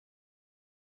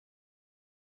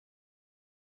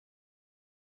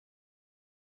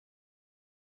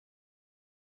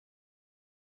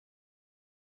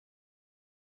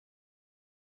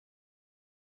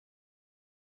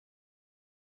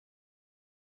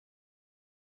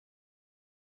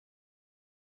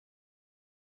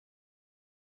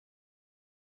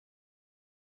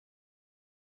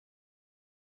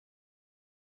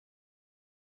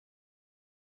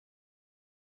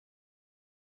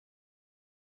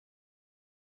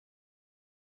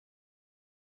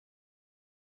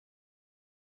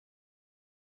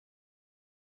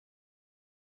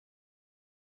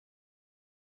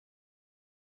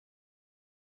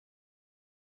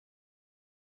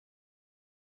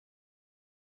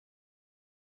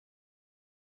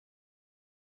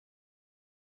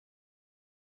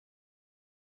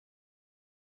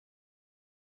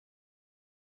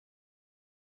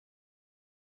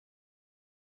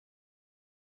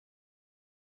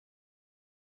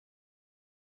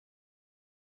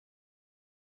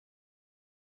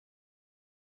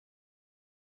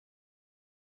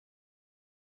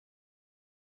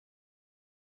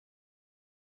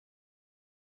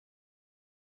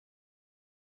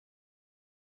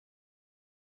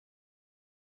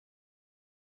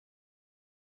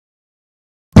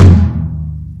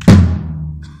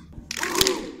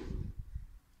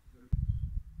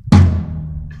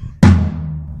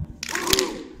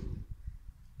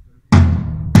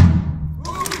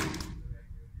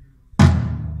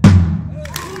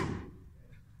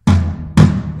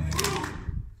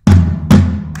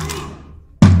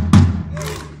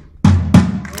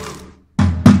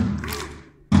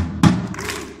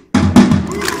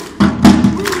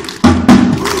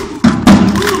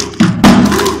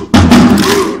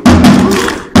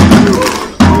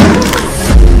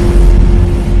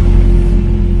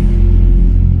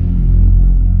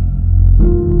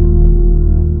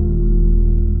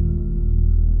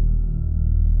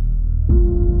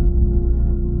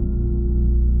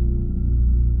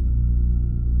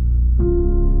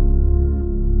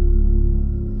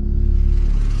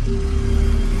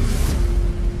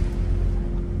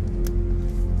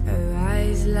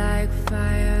like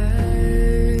fire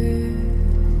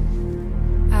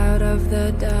out of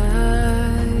the darkness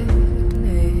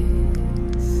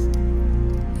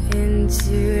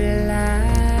into light.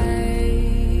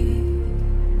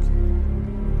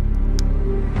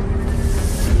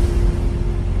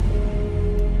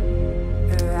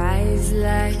 Rise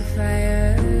like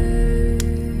fire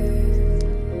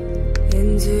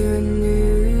into a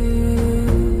new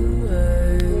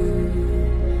world.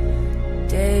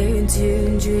 Dare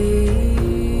to dream.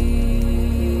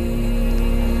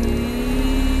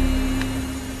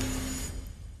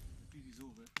 Peace is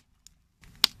over.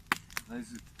 Now is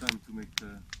it time to make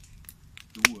the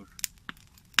war,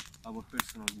 our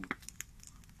personal war.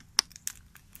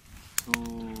 So,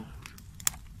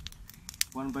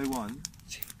 one by one,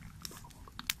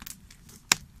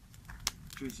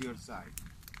 choose your side.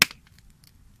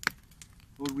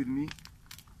 Or with me,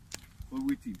 or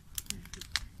with you.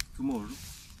 Tomorrow,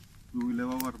 we will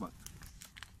have our battle.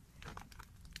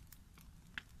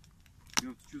 You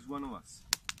have to choose one of us.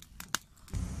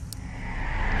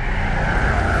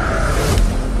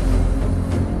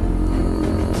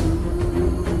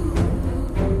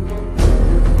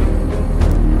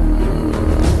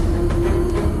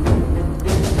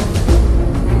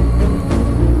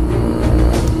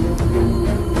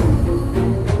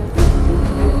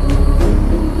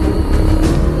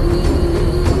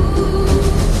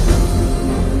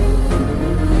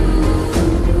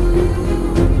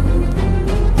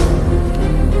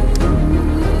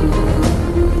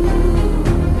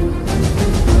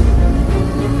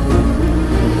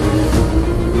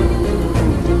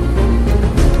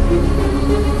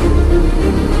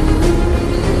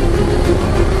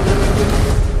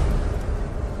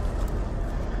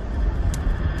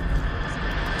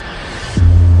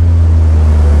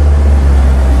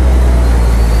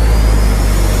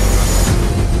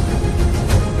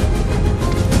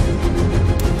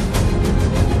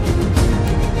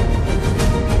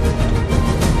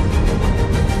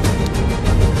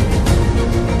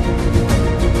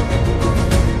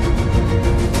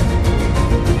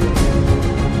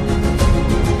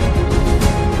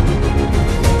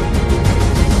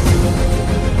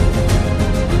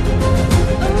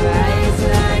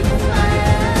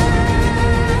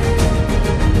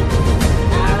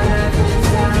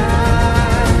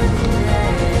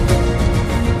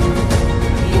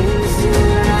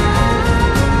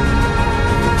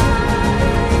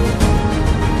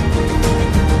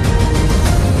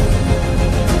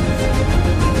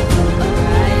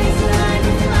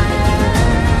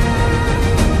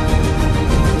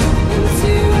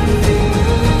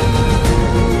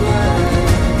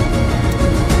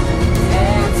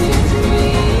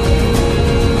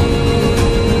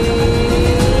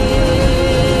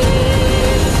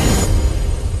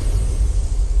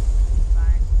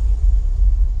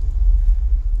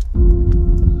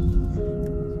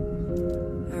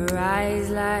 Rise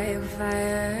like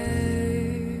fire.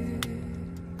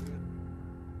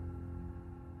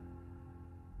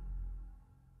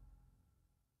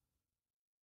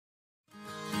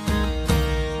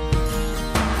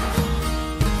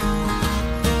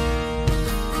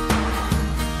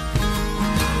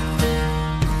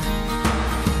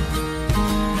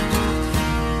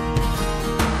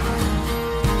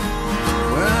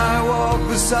 When I walk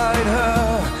beside her,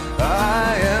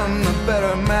 I am the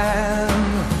better man.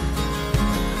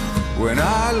 When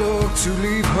I look to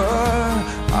leave her,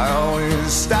 I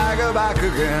always stagger back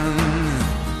again.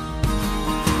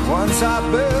 Once I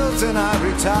built an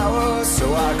ivory tower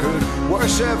so I could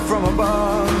worship from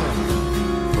above.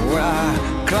 When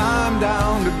I climbed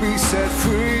down to be set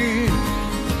free,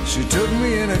 she took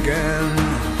me in again.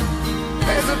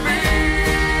 There's a big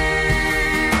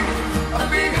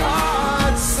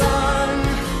hard sun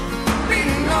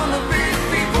beating on the big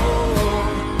people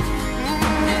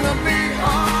in the big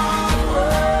hard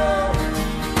world.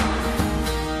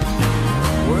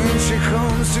 When she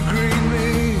comes to greet me,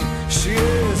 she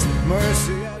is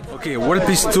mercy. Okay, World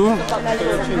Peace 2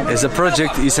 as a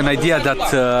project is an idea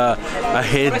that I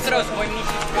had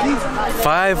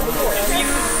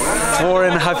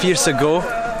 4.5 years ago,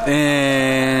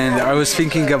 and I was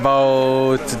thinking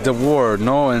about the war,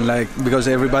 and like, because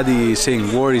everybody is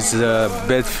saying war is a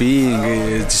bad thing,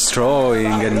 it's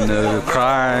destroying, and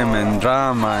crime and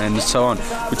drama and so on,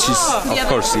 which is, of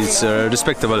course, it's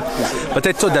respectable. But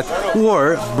I thought that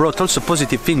war brought also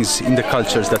positive things in the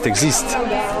cultures that exist,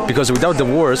 because without the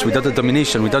wars, without the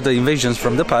domination, without the invasions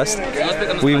from the past,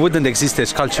 we wouldn't exist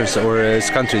as cultures or as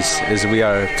countries as we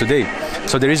are today.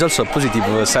 So there is also a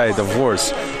positive side of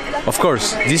wars. of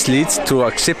course, this leads to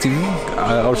accepting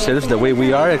ourselves the way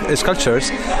we are as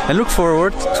cultures and look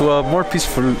forward to a more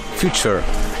peaceful future.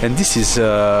 And this is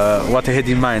what I had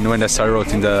in mind when I started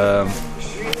writing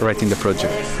the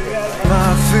project.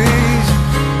 My feet,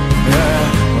 yeah.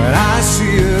 When I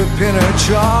see her pin her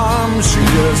charm, she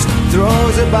just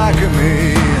throws it back at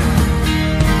me.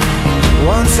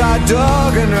 Once I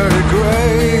dug an early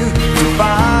grave to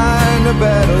find a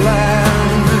better land.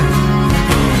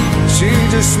 She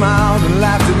just smiled and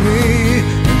laughed at me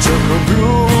and took her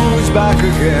blues back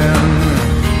again.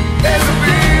 There's a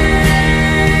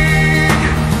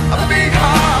big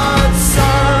hard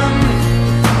sun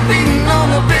beating on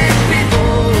the big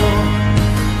people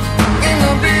in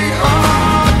the big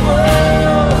hard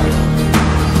world.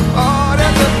 Oh,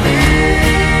 there's a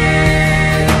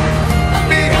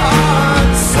big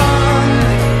hard sun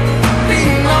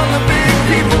beating on the big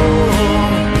people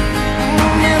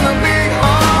in the big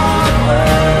hard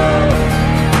world.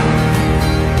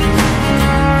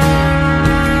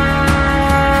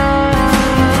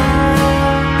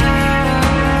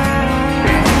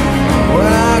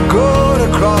 When I go to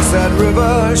cross that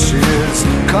river, she is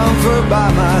comfort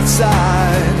by my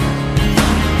side.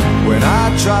 When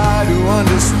I try to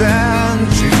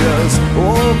understand, she just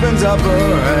opens up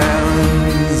her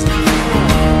hands.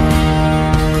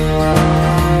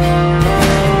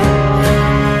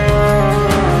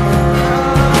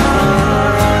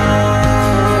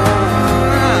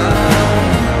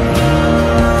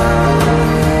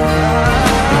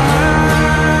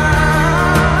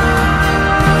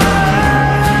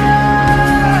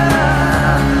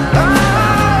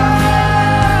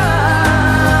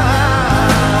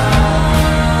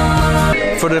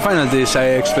 For the final days,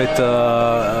 I expect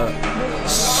a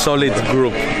solid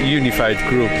group, unified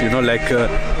group. You know, like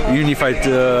unified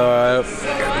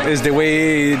is the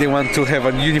way they want to have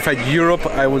a unified Europe.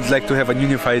 I would like to have a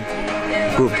unified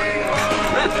group.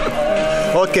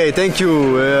 Okay, thank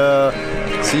you.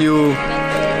 See you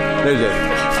later.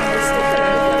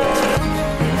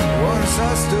 Once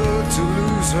I stood to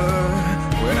lose her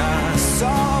when I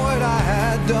saw what I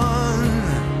had done.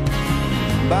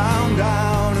 Bound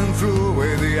down and threw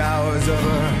away the hours of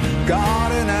her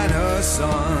garden and her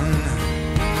son.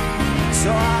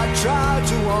 So I tried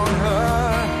to warn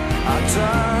her, I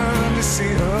turned to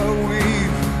see her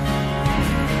weep.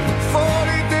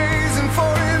 40 days and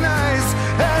 40 nights,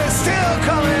 and it's still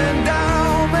coming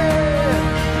down me.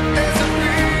 There's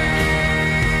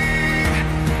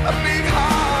a big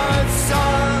hard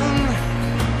sun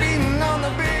beating on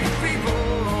the big people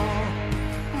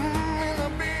in the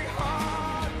big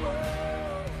hard world.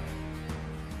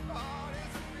 Oh,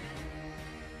 there's a big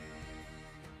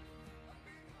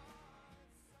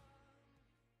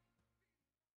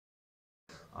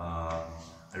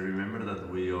I remember that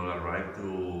we all arrived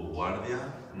to Guardia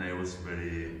and I was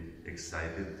very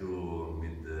excited to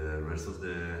meet the rest of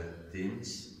the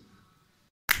teams.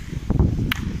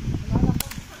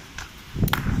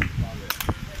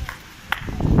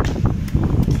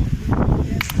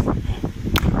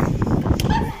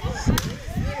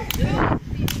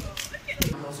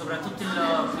 Soprattutto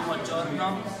il primo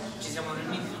giorno ci siamo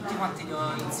riuniti tutti quanti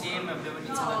insieme, abbiamo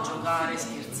iniziato a giocare,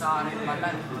 scherzare,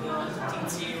 ballare tutti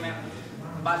insieme,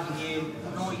 balli che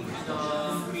noi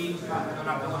qui non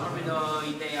abbiamo proprio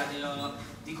idea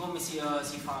di come si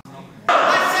fanno.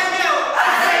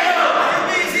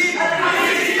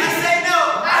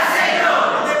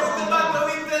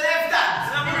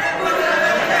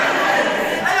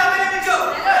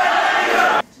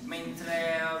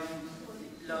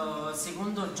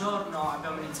 Secondo giorno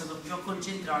abbiamo iniziato più a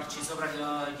concentrarci sopra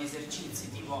gli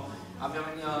esercizi, tipo abbiamo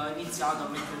iniziato a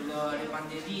mettere le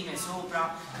bandierine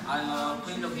sopra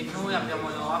quello che noi abbiamo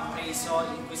appreso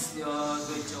in questi 2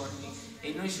 giorni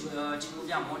e noi ci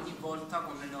muoviamo ogni volta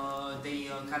con dei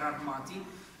carri armati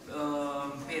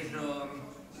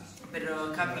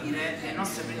per capire le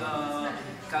nostre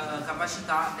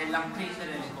capacità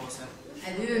nell'apprendere le cose.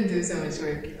 I didn't do so much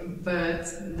work, but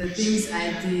the things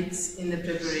I did in the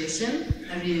preparation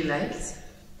I really liked,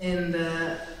 and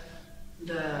the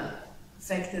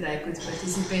fact that I could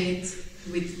participate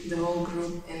with the whole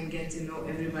group and get to know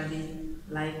everybody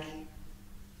like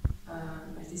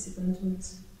participant would,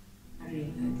 I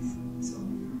really liked. So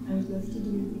I would love to do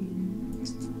it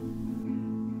again.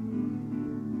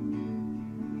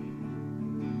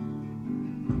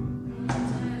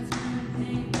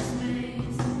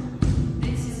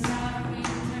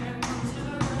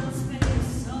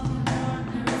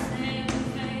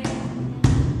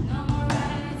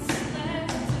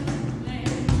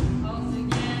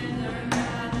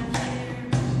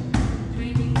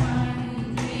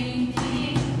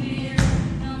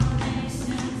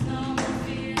 Nations, no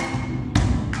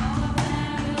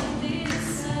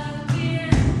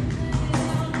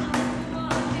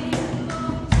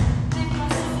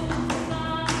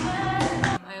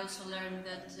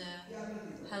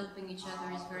helping each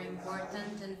other is very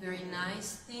important and very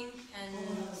nice thing, and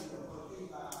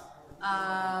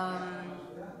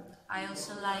I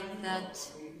also like that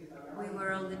we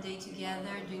were all the day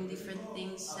together doing different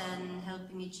things and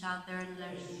helping each other and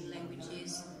learning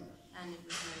languages, and it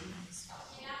was very nice.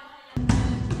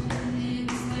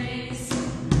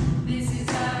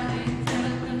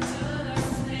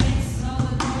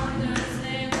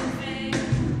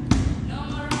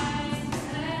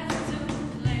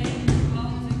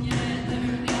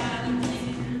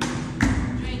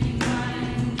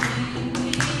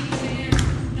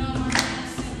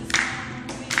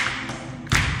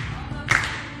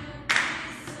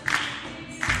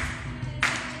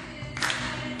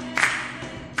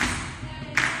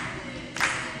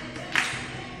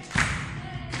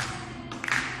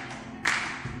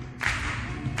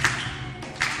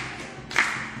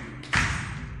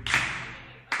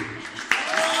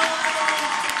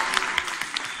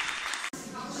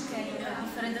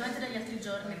 Differentemente dagli altri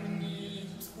giorni, quindi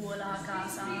scuola,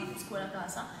 casa,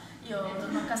 io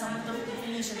torno a casa molto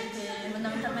felice perché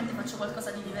fondamentalmente faccio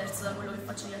qualcosa di diverso da quello che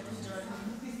faccio gli altri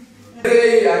giorni.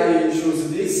 Today I choose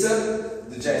this,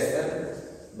 the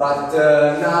jester, but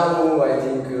now I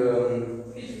think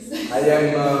I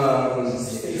am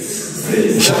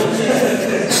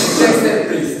jester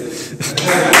priest.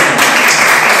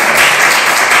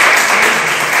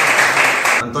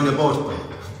 Antonio Porto.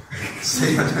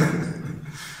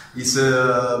 He's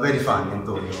very funny,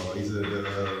 Antonio. He's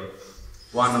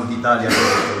one of the Italians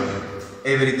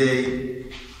every day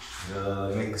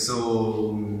makes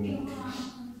so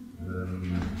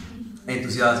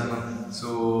enthusiasm,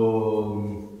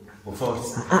 so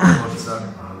forza,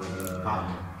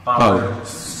 power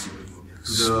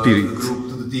to the group,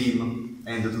 to the team,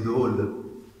 and to the all the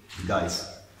guys.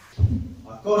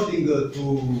 According to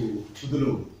the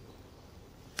law,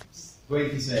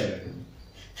 27,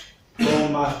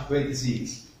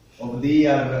 26 of the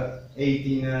year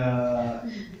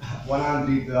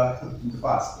 100 to the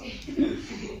past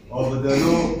of the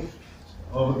law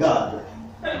of God,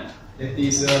 that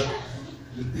is the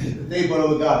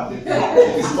table of God, that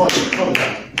is called God.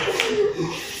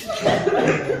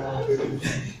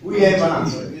 We have an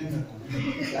answer.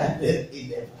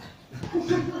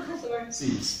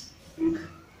 Six.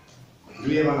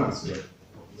 We have an answer.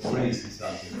 Please,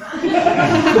 okay.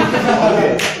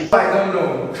 I don't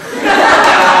know.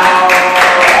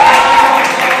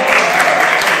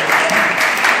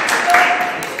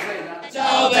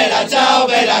 Ciao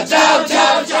bella, ciao,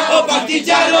 oh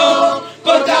partigiano,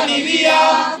 portami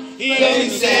via, io mi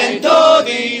sento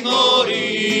di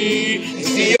morire, e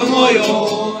se io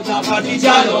muoio da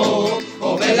partigiano,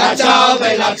 oh bella, ciao,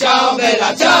 e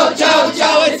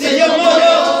se io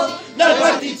muoio da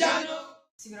partigiano.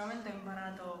 Sicuramente ho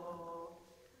imparato,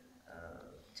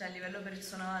 cioè a livello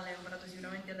personale, ho imparato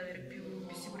sicuramente ad avere più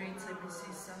sicurezza di me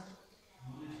stessa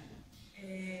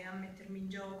e a mettermi in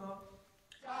gioco.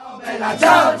 Ciao, e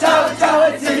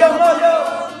se io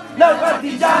muoio dal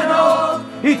partigiano,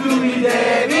 e tu mi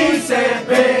devi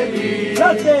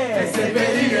seppellire, e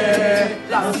seppellire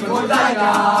la sua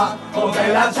montagna. Oh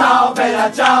bella, ciao,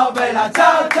 e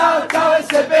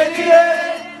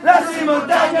seppellire la sua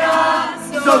montagna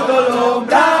sotto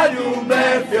l'ombra di un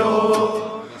bel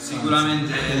fiore.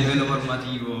 Sicuramente a livello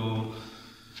formativo,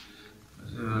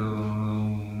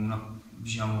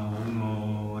 diciamo,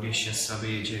 uno riesce a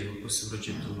sapere, cioè con questo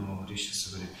progetto uno riesce a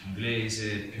sapere più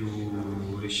inglese,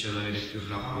 riesce ad avere più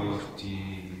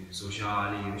rapporti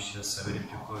sociali, riesce a sapere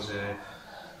più cose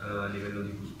a livello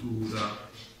di cultura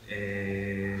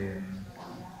e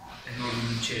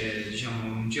non c'è, diciamo,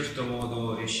 in un certo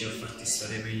modo riesci a farti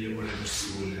stare meglio con le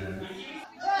persone.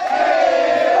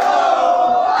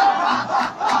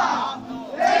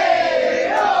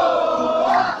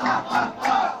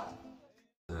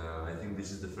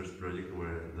 This is the first project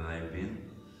that I've been,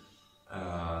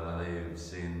 that I've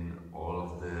seen all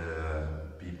of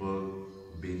the people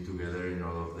being together in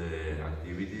all of the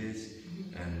activities,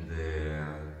 and the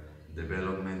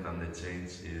development and the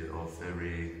change of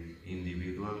every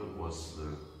individual was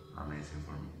amazing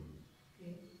for me.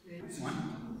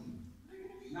 One.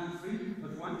 Not three,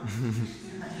 but one.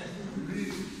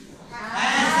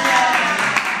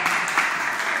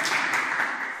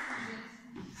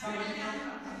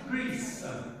 Greece.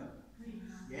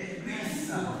 Yes,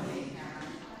 Greece.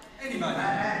 Anybody?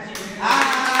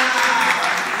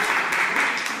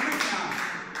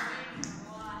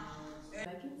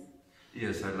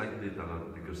 Yes, I liked it a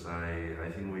lot because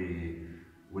I think we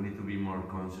need to be more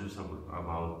conscious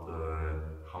about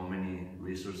how many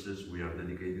resources we are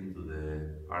dedicating to the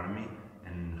army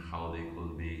and how they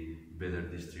could be better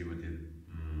distributed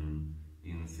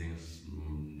in things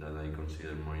that I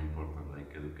consider more important,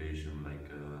 like education, like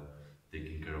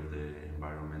taking care of the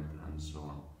environment and so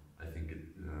on. I think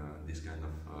this kind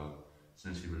of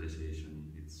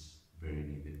sensibilization is very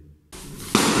needed.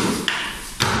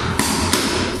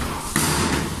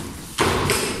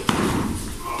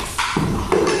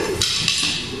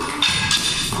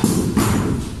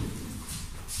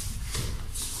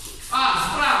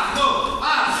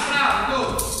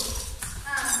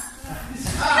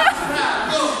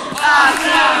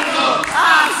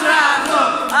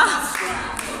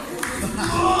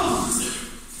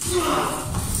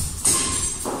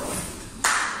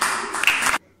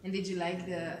 And did you like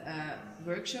the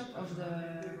workshop of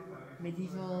the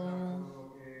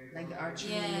medieval, like the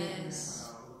archery? Yes,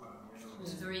 it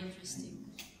was very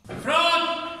interesting.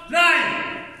 Front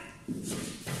line!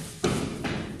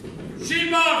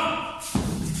 Shimon!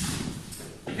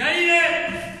 Gaile!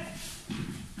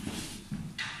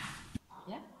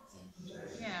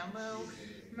 Yeah, well,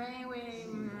 maybe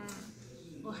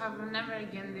we have never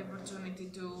again the opportunity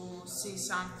to see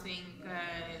something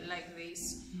like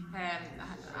this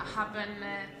happen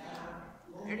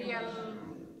real,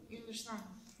 you understand?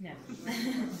 Yeah.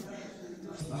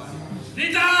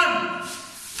 Return!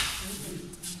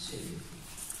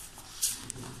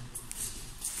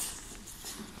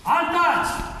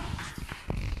 Untouched!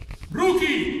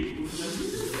 Rookie!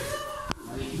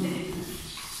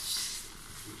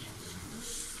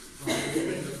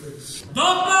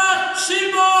 Doppler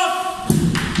Shimon!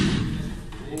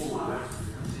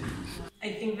 I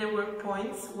think there were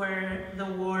points where the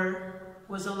war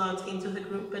was allowed into the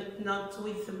group, but not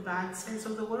with the bad sense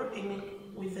of the war, I mean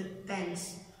with the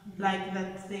tense, like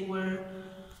that they were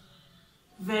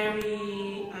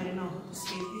very, I don't know how to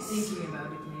say this. Thinking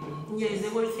about it maybe. Yes, they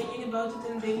were thinking about it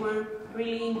and they were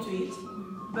really into it.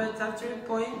 But after a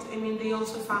point, I mean, they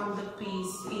also found the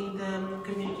peace in the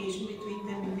communication between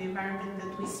them, in the environment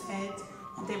that we said,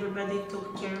 that everybody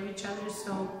took care of each other,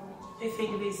 so I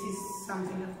think this is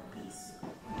something of peace.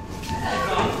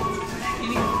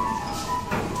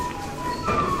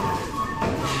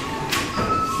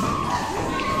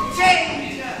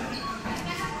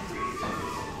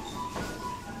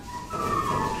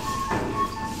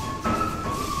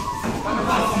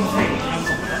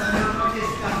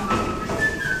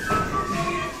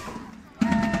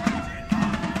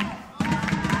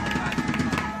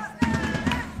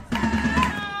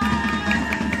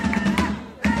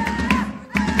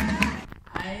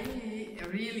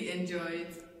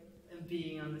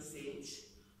 being on the stage,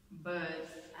 but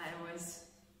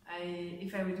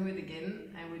if I would do it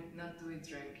again, I would not do it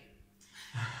drunk.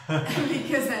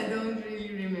 Because I don't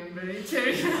really remember it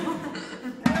very well.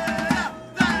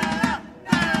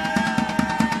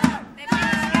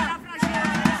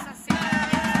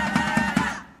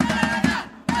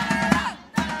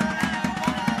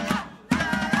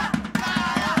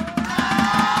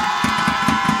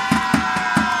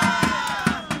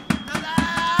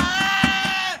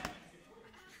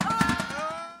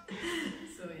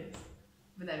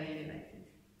 But I really liked it.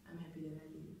 I'm happy that I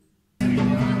did it.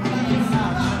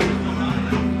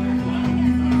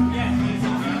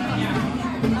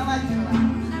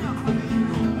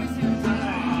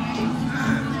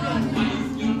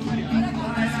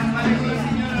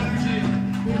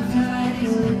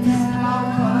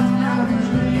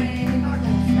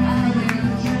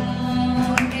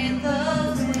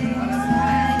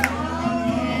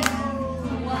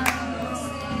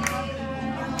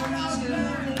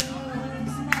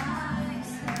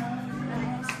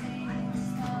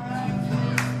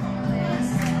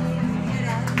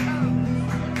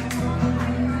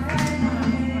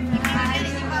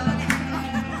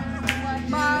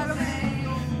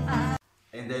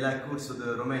 And I like also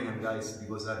the Romanian guys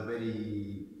because are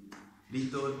very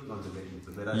little, not very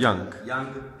little, but are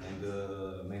young and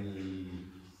many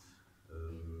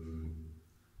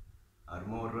are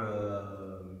more,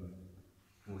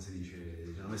 come si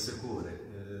dice, hanno messo il cuore.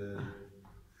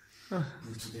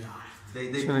 They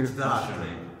put the art,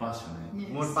 passionate. Yes.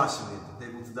 More passionate, they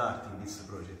put the art in this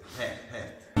project.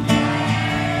 Heart.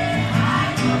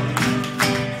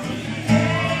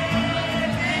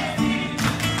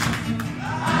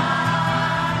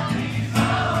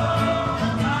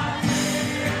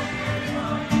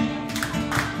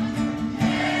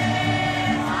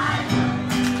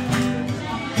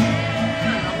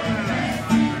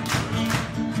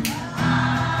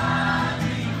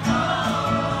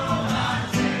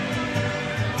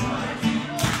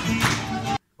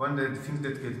 One of the things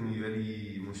that get me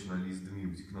very emotional is the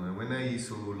music. No? And when I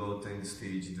saw Lotte on the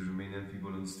stage, the Romanian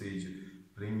people on stage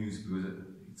playing music, because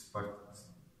it's part,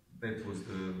 that was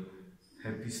the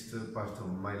happiest part of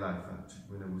my life actually,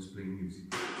 when I was playing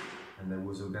music, and I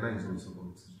was organizing also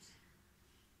concerts.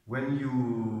 When you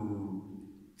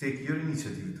take your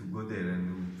initiative to go there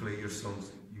and play your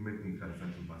songs, you make me cry,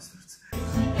 Phantom Bastards.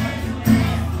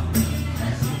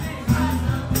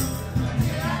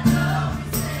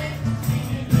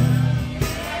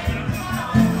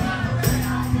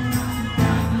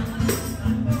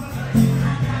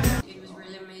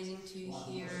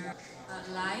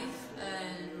 Live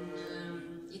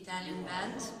Italian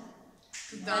band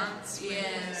to dance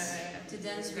to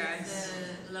dance with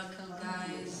the local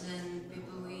guys and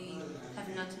people we have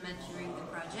not met during the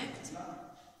project,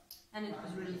 and it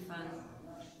was really fun.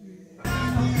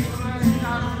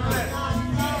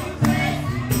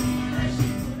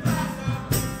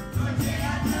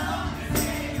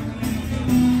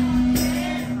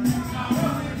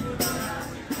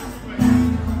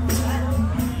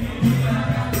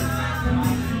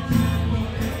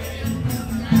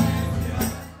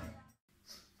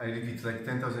 I repeat like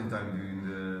 10,000 times during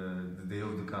the day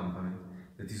of the campaign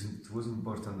that it was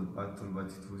important the battle, but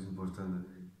it was important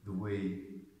the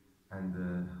way and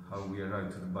how we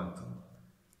arrived to the battle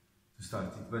to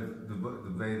start it. But the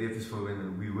very episode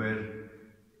when we were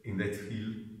in that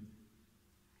hill,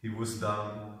 he was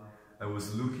down, I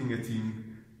was looking at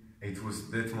him, it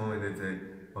was that moment that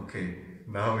okay,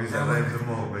 now is arrived the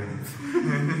moment.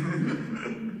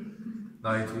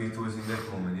 No, it was in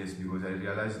that moment, yes, because I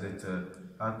realized that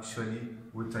actually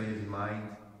what I had in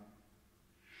mind,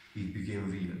 it became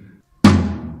real.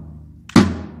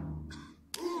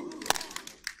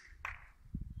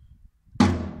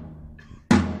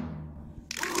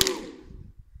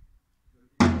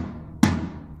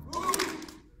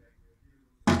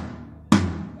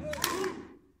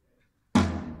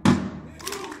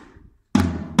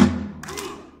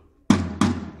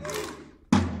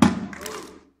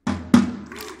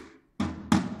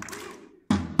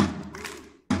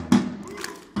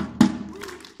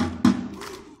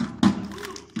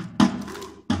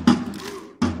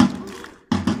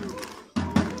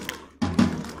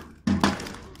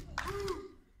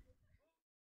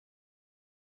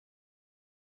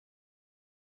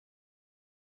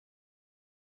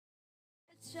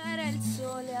 C'era il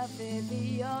sole, avevi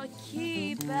gli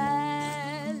occhi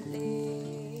belli,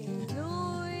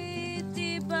 lui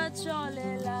ti baciò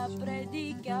le labbra ed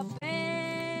i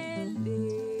capelli.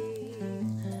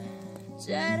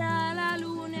 C'era la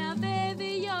luna e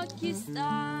avevi gli occhi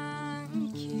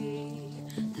stanchi,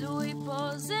 lui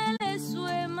pose le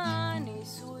sue mani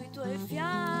sui tuoi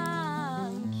fianchi.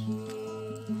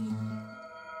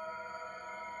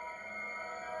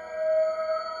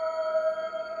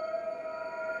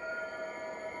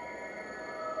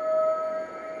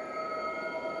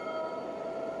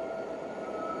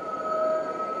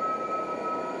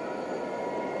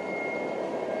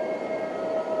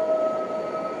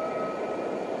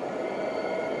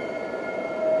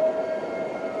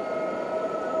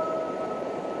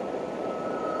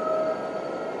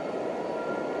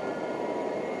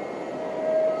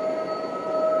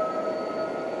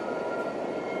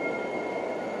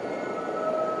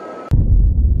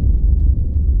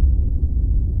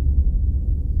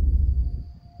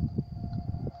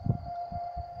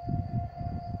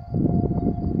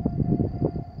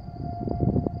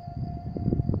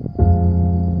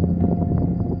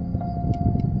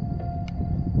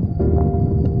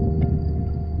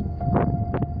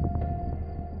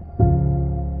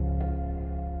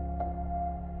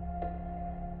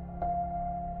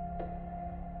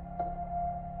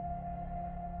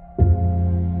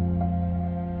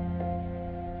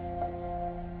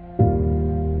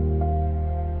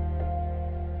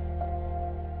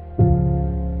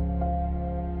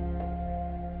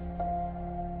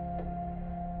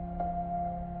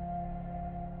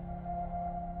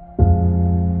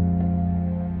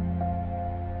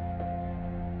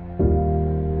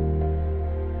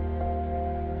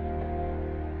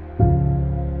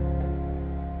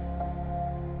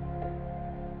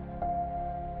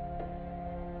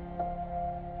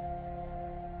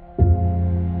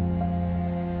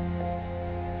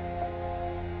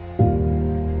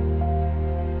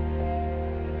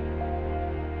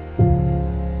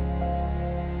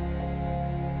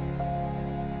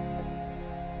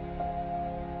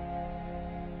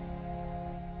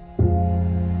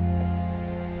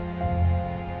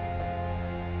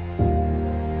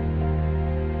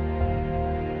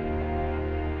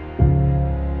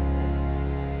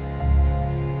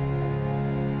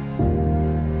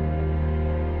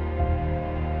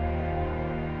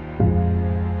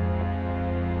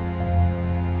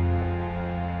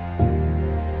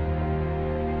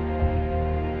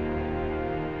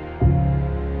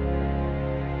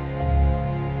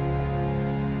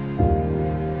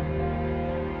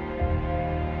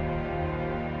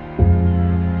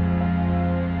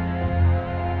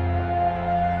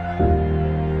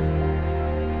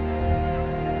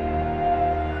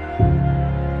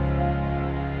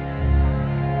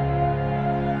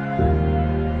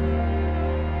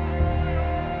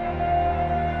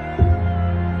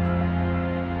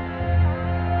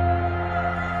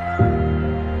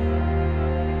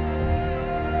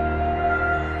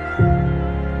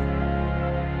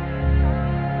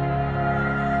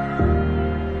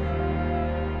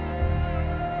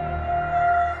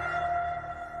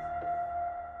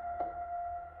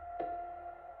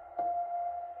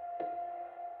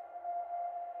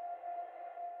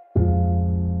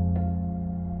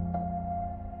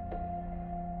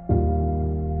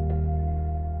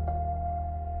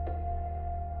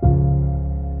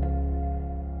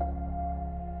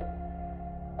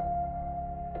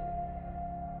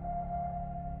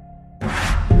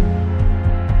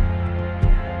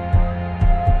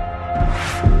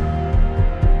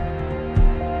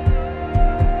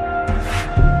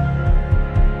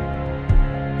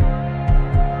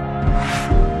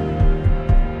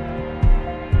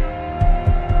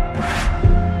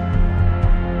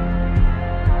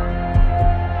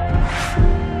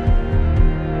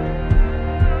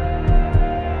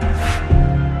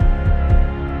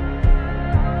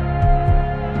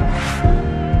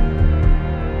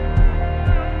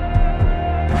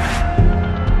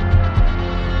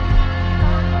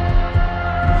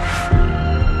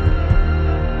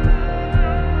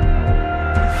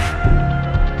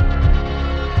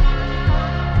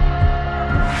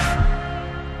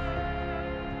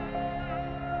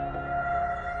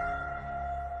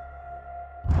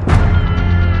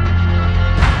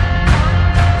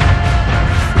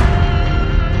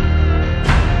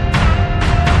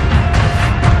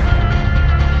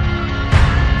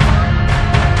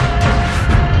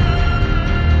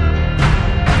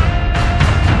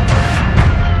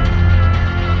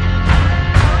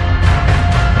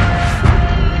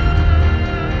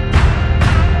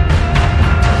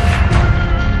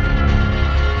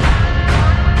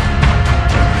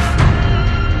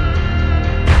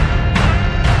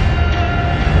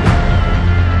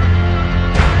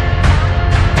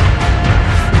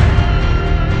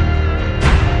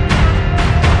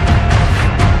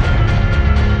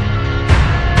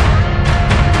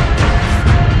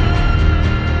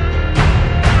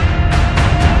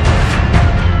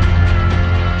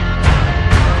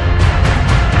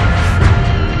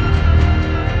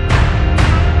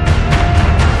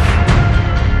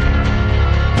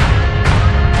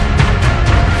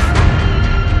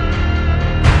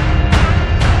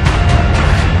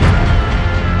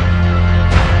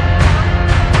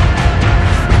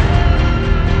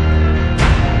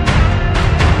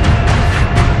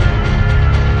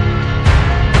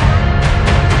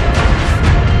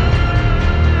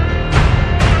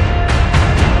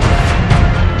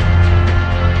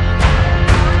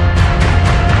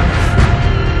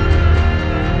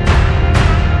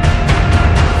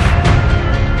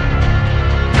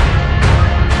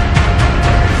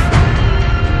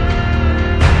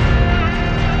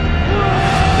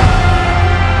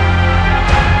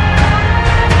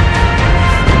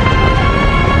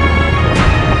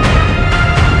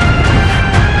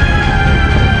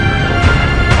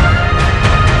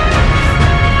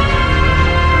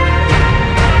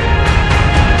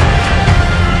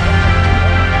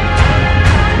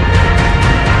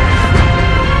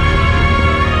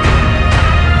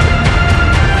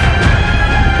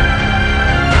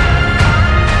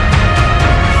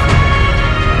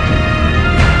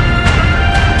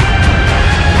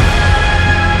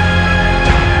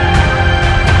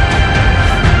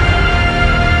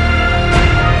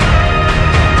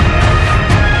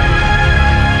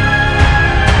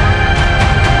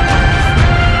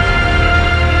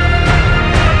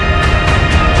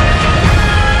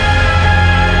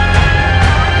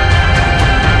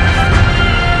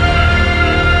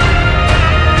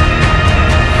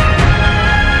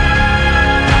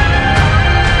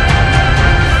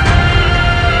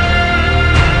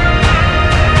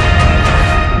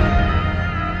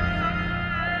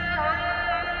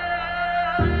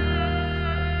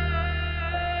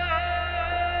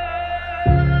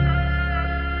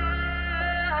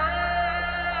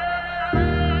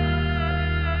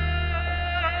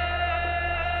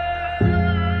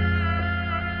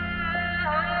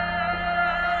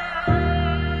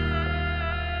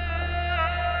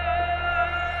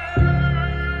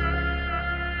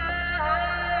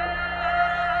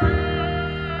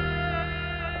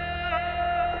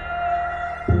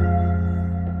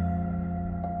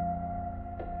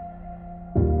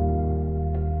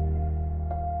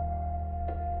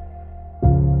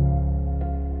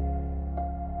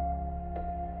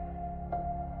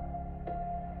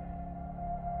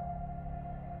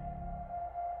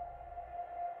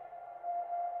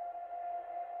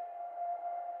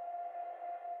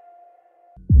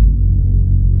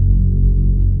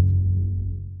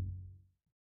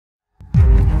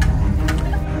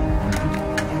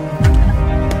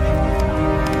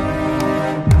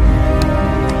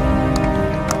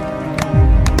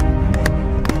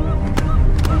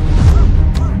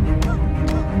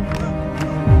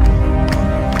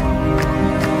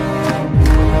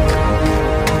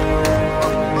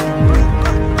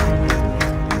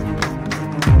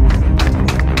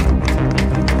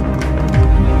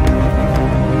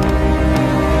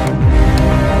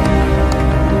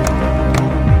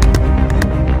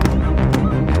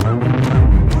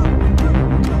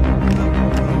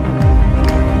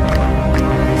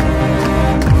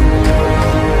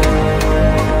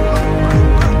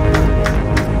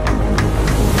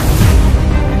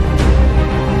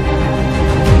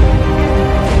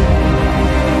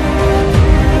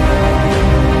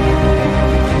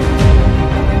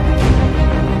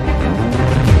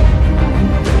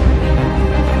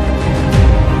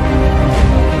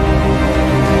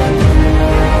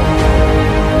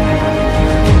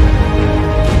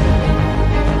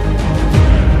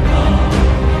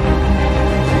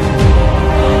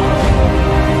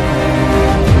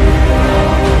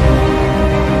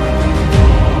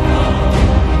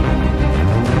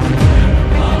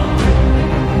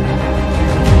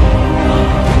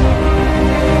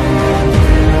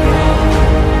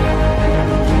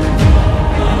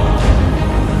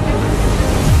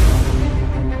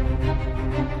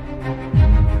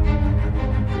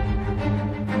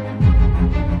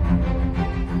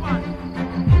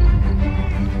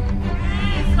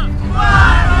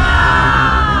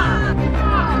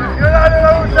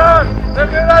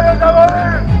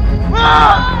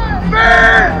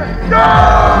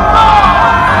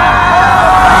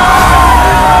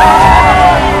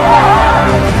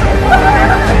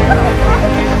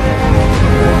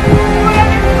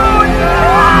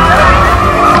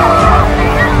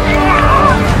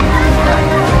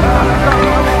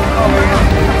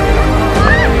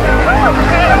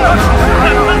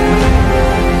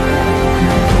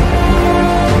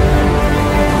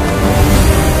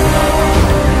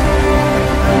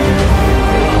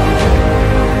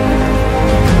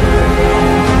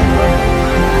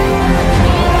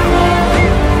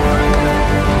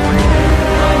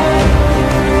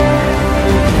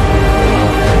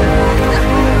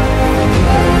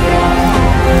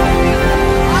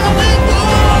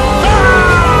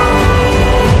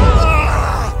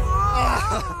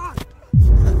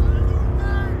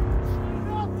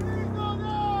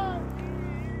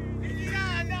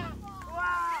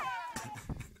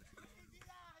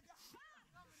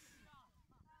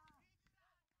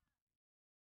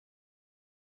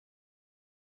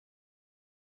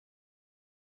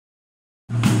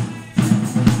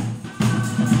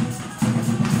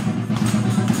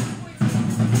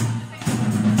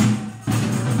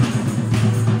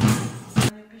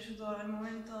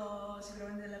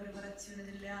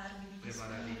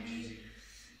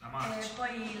 La marcia. E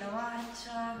poi la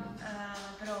marcia,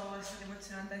 però è stato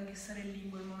emozionante anche stare lì in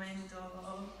quel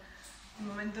momento, il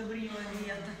momento prima di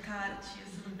attaccarci, è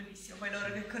stato bellissimo. Poi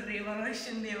loro che correvano e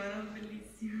scendevano,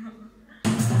 bellissimo.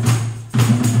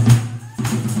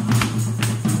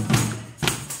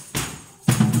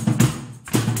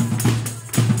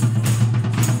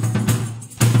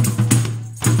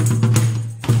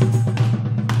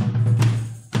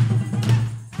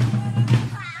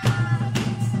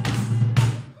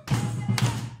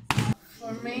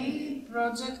 For me,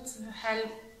 project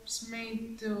helps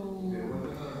me to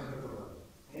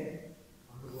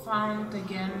found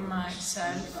again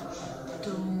myself,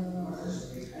 to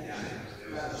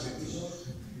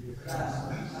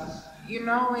in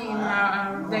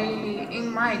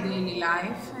my daily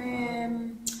life,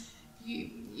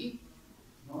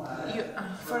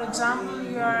 for example,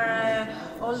 you are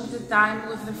all the time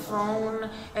with the phone,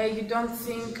 you don't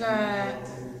think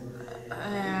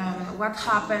what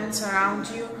happens around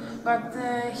you, but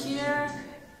here,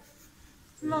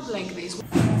 not like this.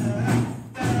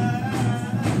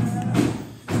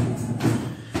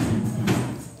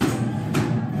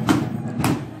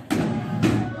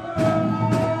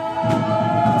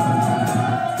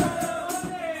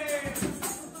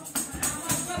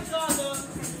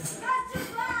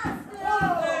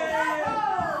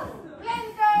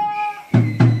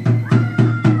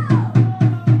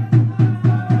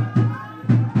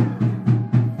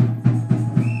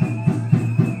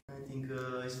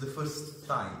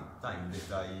 time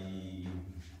that I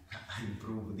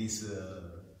improve this,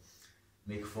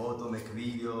 make photo, make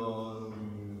video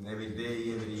every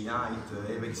day, every night,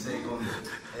 every second,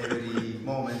 every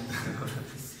moment.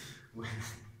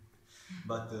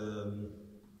 But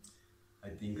I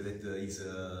think that is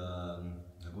a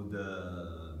good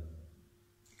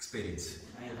experience.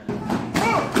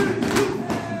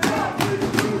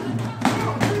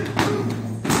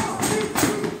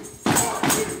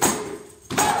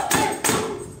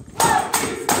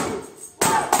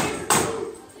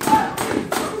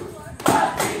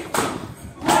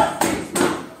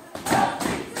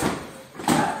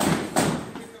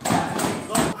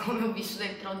 Come ho vissuto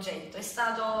il progetto, è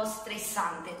stato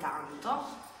stressante tanto,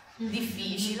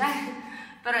 difficile,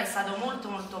 però è stato molto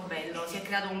molto bello, si è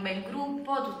creato un bel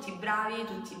gruppo, tutti bravi,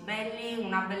 tutti belli,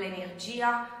 una bella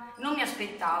energia, non mi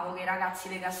aspettavo che i ragazzi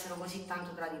legassero così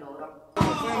tanto tra di loro.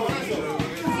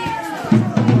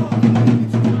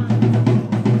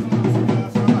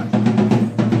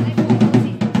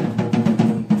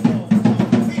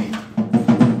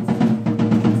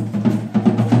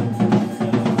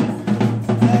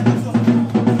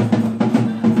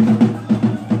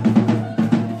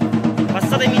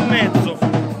 Passatemi in mezzo.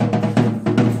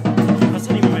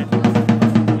 Passatemi in mezzo.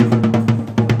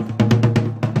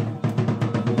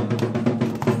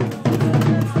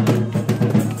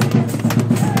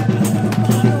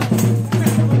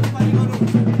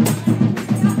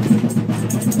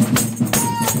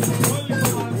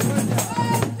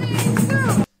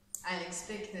 I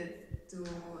expected to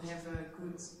have a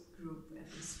good group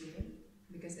atmosphere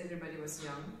because everybody was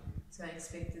young, so I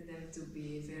expected them to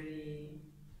be very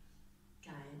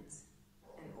kind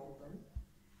and open.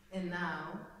 And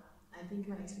now, I think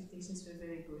my expectations were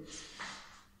very good.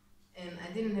 And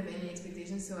I didn't have any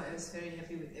expectations, so I was very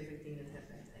happy with everything that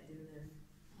happened. I didn't have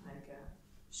like a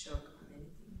shock on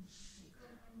anything.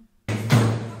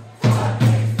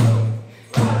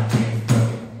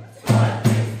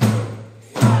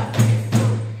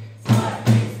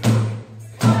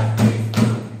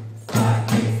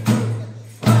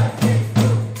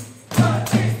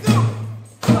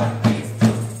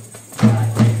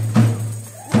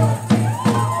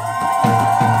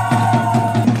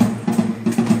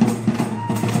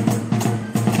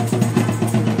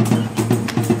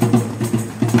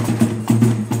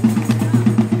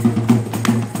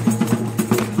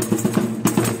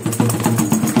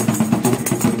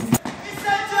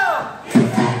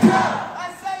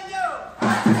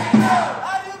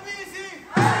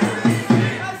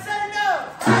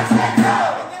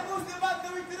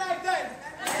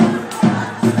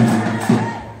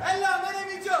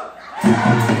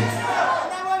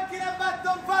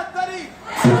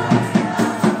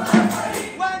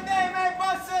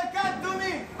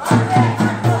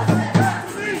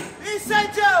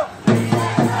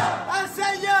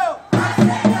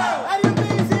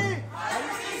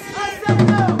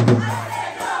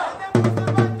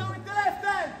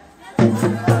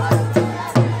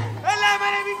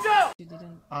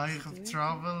 I have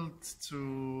traveled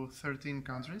to 13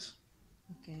 countries.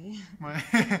 Okay.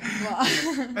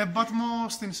 But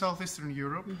most in Southeastern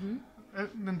Europe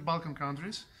and Balkan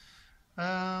countries.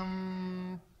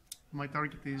 My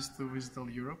target is to visit all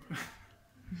Europe,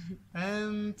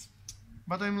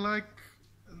 but I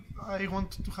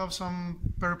want to have some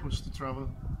purpose to travel.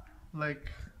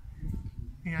 Like,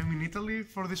 I'm in Italy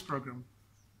for this program.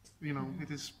 You know,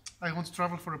 it is. I want to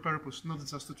travel for a purpose, not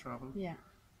just to travel. Yeah.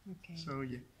 Okay. So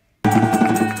yeah.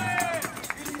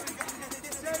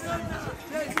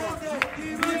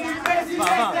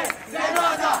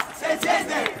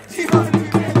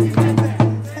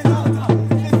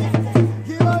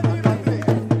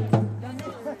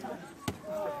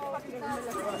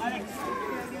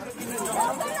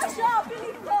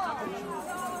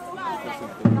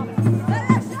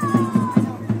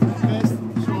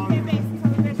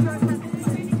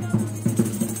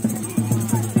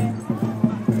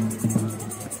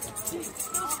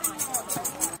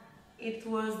 It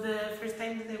was the first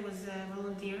time that I was a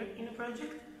volunteer in a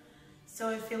project, so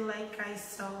I feel like I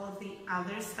saw the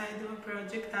other side of a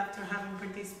project after having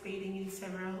participating in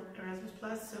several Erasmus+,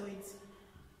 so it's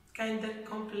kind of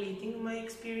completing my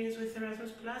experience with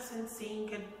Erasmus+ and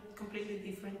seeing a completely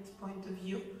different point of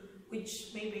view,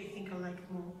 which maybe I think I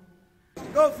like more.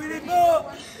 Go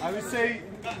Filippo! I will say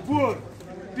war,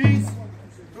 peace,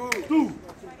 two.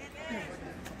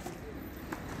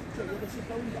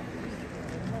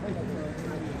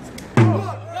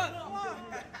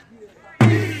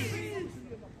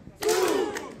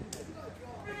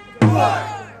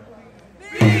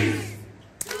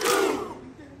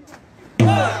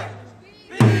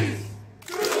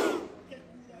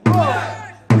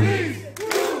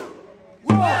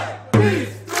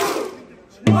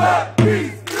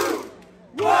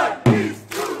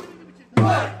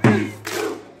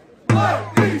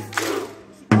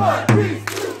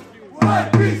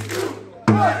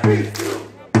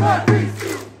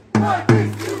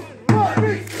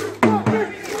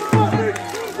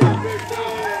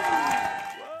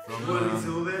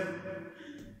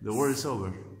 The war is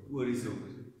over. War is over.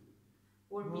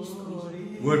 World Peace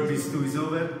 2 World Peace 2 is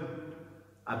over.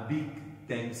 A big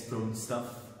thanks from staff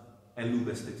and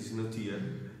Lucas that is not here.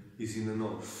 He's in the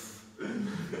north.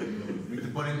 With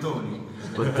the Polentoni.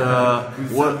 But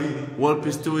World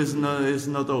Peace 2 is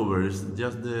not over. It's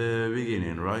just the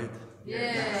beginning, right?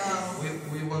 Yes.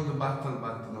 We won the battle,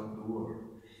 but not the war.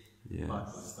 Yeah.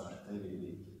 Battle started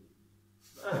really.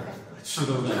 Should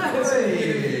have.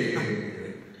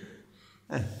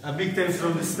 A big thanks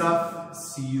from the staff.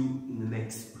 See you in the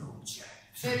next project.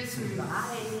 Very soon.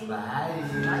 Bye. Bye.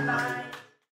 Bye bye.